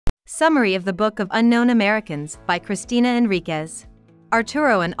Summary of the Book of Unknown Americans by Cristina Henríquez.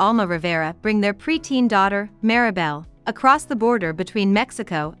 Arturo and Alma Rivera bring their preteen daughter, Maribel, across the border between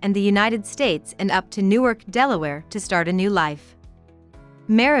Mexico and the United States and up to Newark, Delaware, to start a new life.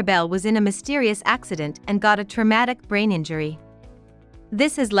 Maribel was in a mysterious accident and got a traumatic brain injury.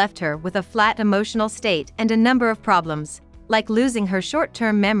 This has left her with a flat emotional state and a number of problems, like losing her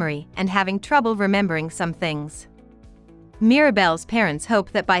short-term memory and having trouble remembering some things. Maribel's parents hope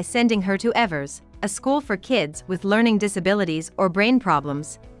that by sending her to Evers, a school for kids with learning disabilities or brain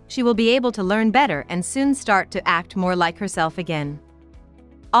problems, she will be able to learn better and soon start to act more like herself again.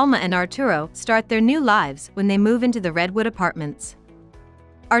 Alma and Arturo start their new lives when they move into the Redwood apartments.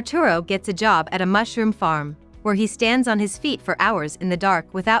 Arturo gets a job at a mushroom farm, where he stands on his feet for hours in the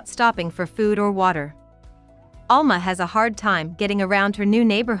dark without stopping for food or water. Alma has a hard time getting around her new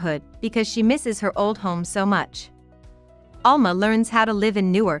neighborhood because she misses her old home so much. Alma learns how to live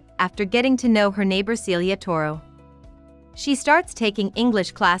in Newark after getting to know her neighbor Celia Toro. She starts taking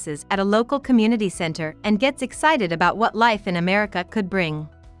English classes at a local community center and gets excited about what life in America could bring.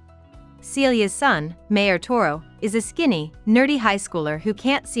 Celia's son, Mayor Toro, is a skinny, nerdy high schooler who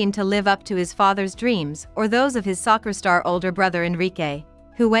can't seem to live up to his father's dreams or those of his soccer star older brother Enrique,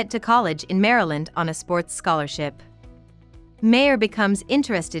 who went to college in Maryland on a sports scholarship. Mayor becomes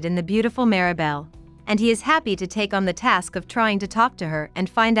interested in the beautiful Maribel, and he is happy to take on the task of trying to talk to her and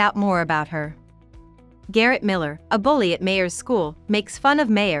find out more about her. Garrett Miller, a bully at Mayor's school, makes fun of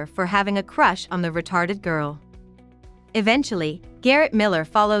Mayor for having a crush on the retarded girl. Eventually, Garrett Miller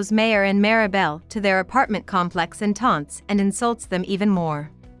follows Mayor and Maribel to their apartment complex and taunts and insults them even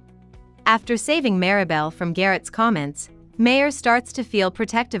more. After saving Maribel from Garrett's comments, Mayor starts to feel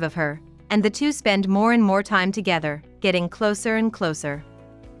protective of her, and the two spend more and more time together, getting closer and closer.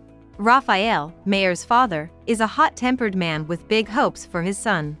 Rafael, Mayor's father, is a hot-tempered man with big hopes for his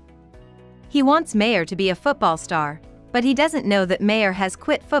son. He wants Mayor to be a football star, but he doesn't know that Mayor has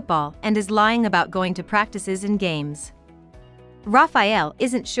quit football and is lying about going to practices and games. Rafael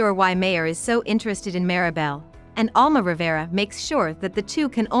isn't sure why Mayor is so interested in Maribel, and Alma Rivera makes sure that the two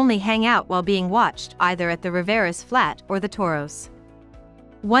can only hang out while being watched either at the Rivera's flat or the Toros.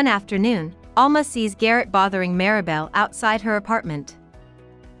 One afternoon, Alma sees Garrett bothering Maribel outside her apartment.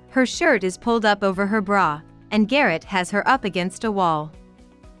 Her shirt is pulled up over her bra, and Garrett has her up against a wall.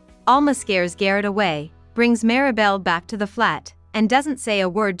 Alma scares Garrett away, brings Maribel back to the flat, and doesn't say a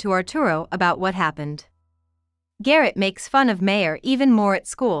word to Arturo about what happened. Garrett makes fun of Mayor even more at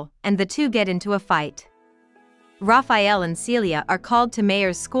school, and the two get into a fight. Rafael and Celia are called to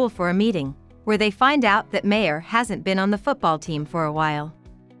Mayor's school for a meeting, where they find out that Mayor hasn't been on the football team for a while.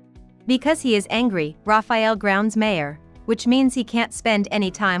 Because he is angry, Rafael grounds Mayor, which means he can't spend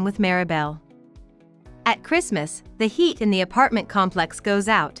any time with Maribel. At Christmas, the heat in the apartment complex goes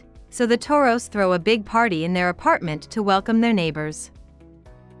out, so the Toros throw a big party in their apartment to welcome their neighbors.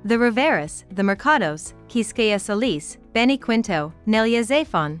 The Riveras, the Mercados, Quisqueya Solis, Benny Quinto, Nelia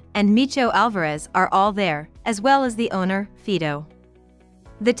Zafon, and Micho Alvarez are all there, as well as the owner, Fido.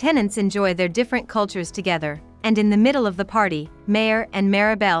 The tenants enjoy their different cultures together, and in the middle of the party, Mayor and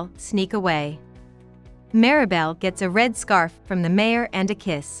Maribel sneak away. Maribel gets a red scarf from the Mayor and a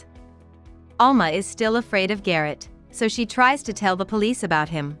kiss. Alma is still afraid of Garrett, so she tries to tell the police about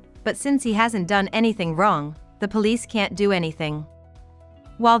him, but since he hasn't done anything wrong, the police can't do anything.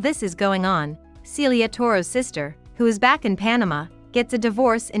 While this is going on, Celia Toro's sister, who is back in Panama, gets a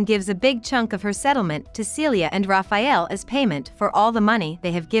divorce and gives a big chunk of her settlement to Celia and Rafael as payment for all the money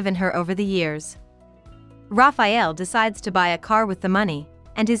they have given her over the years. Rafael decides to buy a car with the money,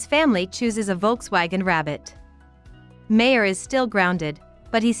 and his family chooses a Volkswagen Rabbit. Mayor is still grounded,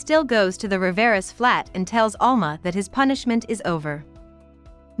 but he still goes to the Rivera's flat and tells Alma that his punishment is over.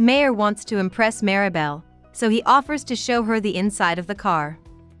 Mayor wants to impress Maribel, so he offers to show her the inside of the car.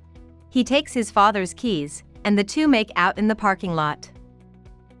 He takes his father's keys, and the two make out in the parking lot.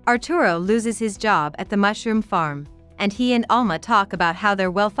 Arturo loses his job at the mushroom farm, and he and Alma talk about how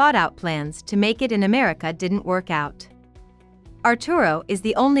their well-thought-out plans to make it in America didn't work out. Arturo is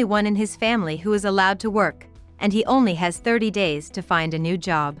the only one in his family who is allowed to work, and he only has 30 days to find a new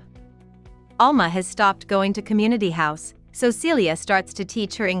job. Alma has stopped going to community house, so Celia starts to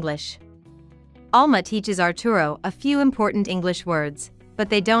teach her English. Alma teaches Arturo a few important English words, but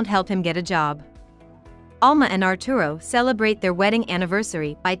they don't help him get a job. Alma and Arturo celebrate their wedding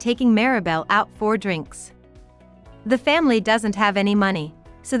anniversary by taking Maribel out for drinks. The family doesn't have any money,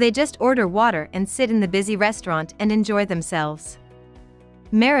 so they just order water and sit in the busy restaurant and enjoy themselves.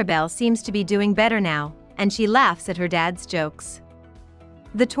 Maribel seems to be doing better now, and she laughs at her dad's jokes.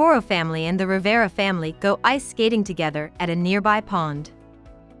 The Toro family and the Rivera family go ice skating together at a nearby pond.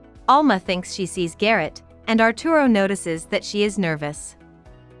 Alma thinks she sees Garrett, and Arturo notices that she is nervous.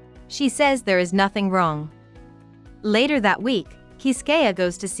 She says there is nothing wrong. Later that week, Quisqueya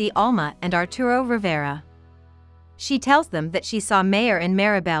goes to see Alma and Arturo Rivera. She tells them that she saw Mayor and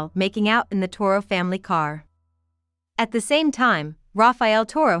Maribel making out in the Toro family car. At the same time, Rafael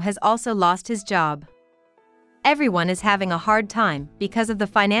Toro has also lost his job. Everyone is having a hard time because of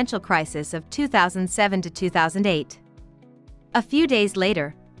the financial crisis of 2007 to 2008. A few days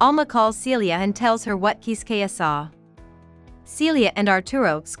later, Alma calls Celia and tells her what Quisqueya saw. Celia and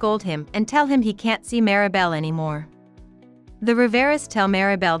Arturo scold him and tell him he can't see Maribel anymore. The Riveras tell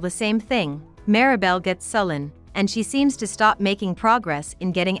Maribel the same thing. Maribel gets sullen, and she seems to stop making progress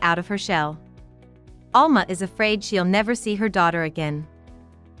in getting out of her shell. Alma is afraid she'll never see her daughter again.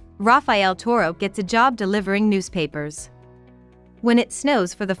 Rafael Toro gets a job delivering newspapers. When it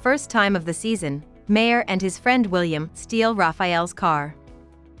snows for the first time of the season, Mayor and his friend William steal Rafael's car.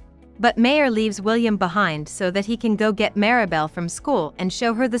 But Mayor leaves William behind so that he can go get Maribel from school and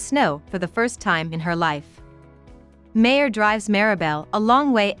show her the snow for the first time in her life. Mayor drives Maribel a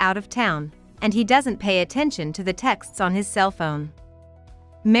long way out of town, and he doesn't pay attention to the texts on his cell phone.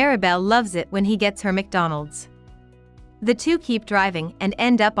 Maribel loves it when he gets her McDonald's. The two keep driving and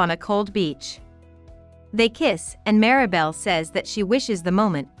end up on a cold beach. They kiss, and Maribel says that she wishes the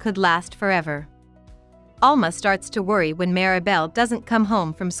moment could last forever. Alma starts to worry when Maribel doesn't come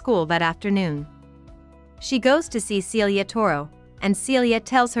home from school that afternoon. She goes to see Celia Toro, and Celia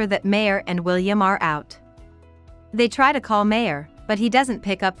tells her that Mayor and William are out. They try to call Mayor, but he doesn't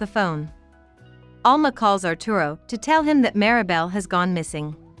pick up the phone. Alma calls Arturo to tell him that Maribel has gone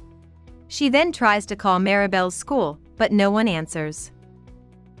missing. She then tries to call Maribel's school, but no one answers.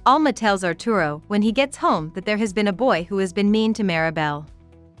 Alma tells Arturo when he gets home that there has been a boy who has been mean to Maribel.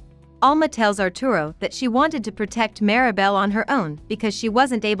 Alma tells Arturo that she wanted to protect Maribel on her own because she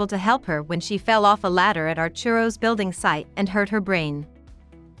wasn't able to help her when she fell off a ladder at Arturo's building site and hurt her brain.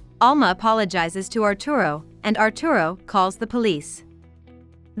 Alma apologizes to Arturo, and Arturo calls the police.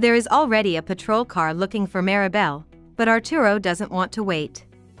 There is already a patrol car looking for Maribel, but Arturo doesn't want to wait.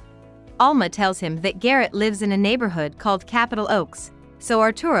 Alma tells him that Garrett lives in a neighborhood called Capitol Oaks, so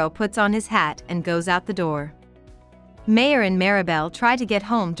Arturo puts on his hat and goes out the door. Mayor and Maribel try to get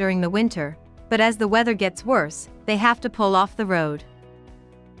home during the winter, but as the weather gets worse, they have to pull off the road.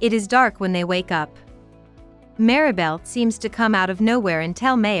 It is dark when they wake up. Maribel seems to come out of nowhere and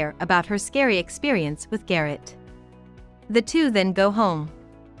tell Mayor about her scary experience with Garrett. The two then go home.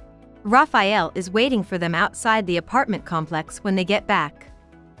 Rafael is waiting for them outside the apartment complex when they get back.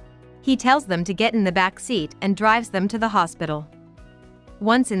 He tells them to get in the back seat and drives them to the hospital.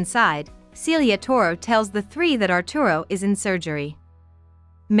 Once inside, Celia Toro tells the three that Arturo is in surgery.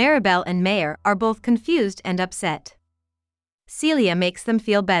 Maribel and Mayor are both confused and upset. Celia makes them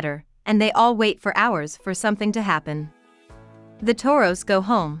feel better, and they all wait for hours for something to happen. The Toros go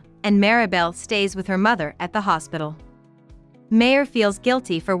home, and Maribel stays with her mother at the hospital. Mayor feels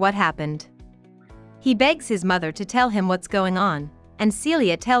guilty for what happened. He begs his mother to tell him what's going on, and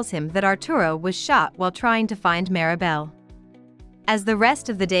Celia tells him that Arturo was shot while trying to find Maribel. As the rest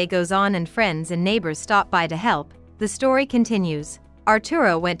of the day goes on and friends and neighbors stop by to help, the story continues.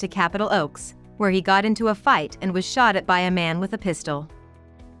 Arturo went to Capitol Oaks, where he got into a fight and was shot at by a man with a pistol.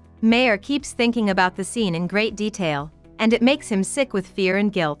 Mayor keeps thinking about the scene in great detail, and it makes him sick with fear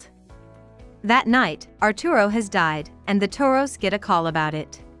and guilt. That night, Arturo has died, and the Toros get a call about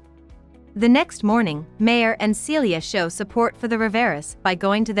it. The next morning, Mayor and Celia show support for the Riveras by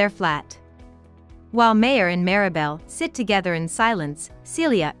going to their flat. While Mayor and Maribel sit together in silence,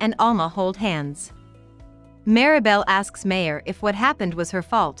 Celia and Alma hold hands. Maribel asks Mayor if what happened was her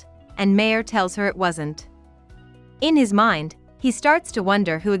fault, and Mayor tells her it wasn't. In his mind, he starts to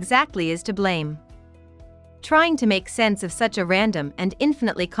wonder who exactly is to blame. Trying to make sense of such a random and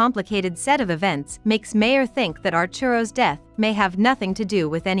infinitely complicated set of events makes Mayor think that Arturo's death may have nothing to do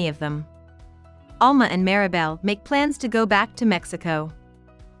with any of them. Alma and Maribel make plans to go back to Mexico.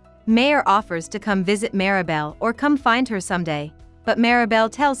 Mayor offers to come visit Maribel or come find her someday, but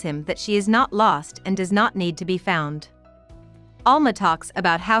Maribel tells him that she is not lost and does not need to be found. Alma talks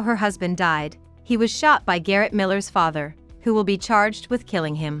about how her husband died. He was shot by Garrett Miller's father, who will be charged with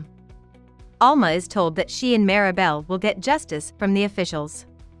killing him. Alma is told that she and Maribel will get justice from the officials.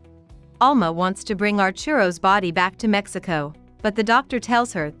 Alma wants to bring Arturo's body back to Mexico, but the doctor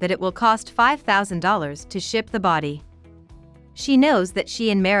tells her that it will cost $5,000 to ship the body. She knows that she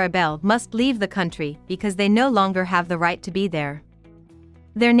and Maribel must leave the country because they no longer have the right to be there.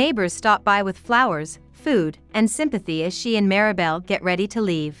 Their neighbors stop by with flowers, food, and sympathy as she and Maribel get ready to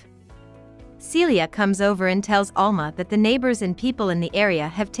leave. Celia comes over and tells Alma that the neighbors and people in the area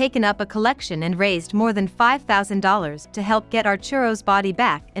have taken up a collection and raised more than $5,000 to help get Arturo's body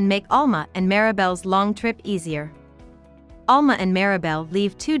back and make Alma and Maribel's long trip easier. Alma and Maribel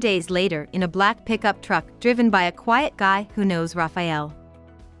leave 2 days later in a black pickup truck driven by a quiet guy who knows Rafael.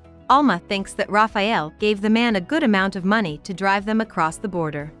 Alma thinks that Rafael gave the man a good amount of money to drive them across the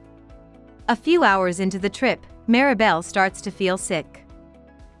border. A few hours into the trip, Maribel starts to feel sick.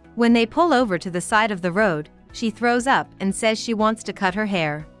 When they pull over to the side of the road, she throws up and says she wants to cut her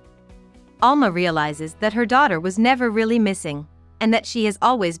hair. Alma realizes that her daughter was never really missing, and that she has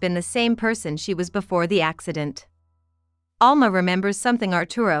always been the same person she was before the accident. Alma remembers something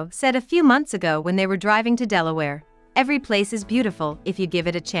Arturo said a few months ago when they were driving to Delaware: "Every place is beautiful if you give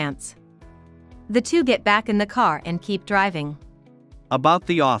it a chance." The two get back in the car and keep driving. About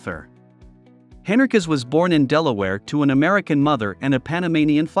the author. Henriquez was born in Delaware to an American mother and a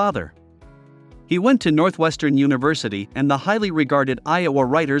Panamanian father. He went to Northwestern University and the highly regarded Iowa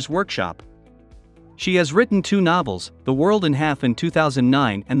Writers' Workshop. She has written 2 novels, The World in Half in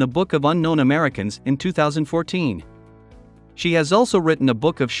 2009 and The Book of Unknown Americans in 2014. She has also written a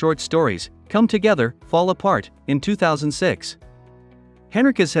book of short stories, Come Together, Fall Apart, in 2006.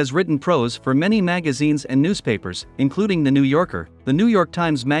 Henriquez has written prose for many magazines and newspapers, including The New Yorker, The New York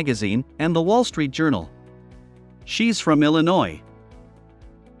Times Magazine, and The Wall Street Journal. She's from Illinois.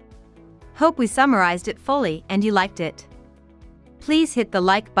 Hope we summarized it fully and you liked it. Please hit the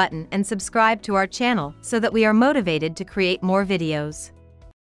like button and subscribe to our channel so that we are motivated to create more videos.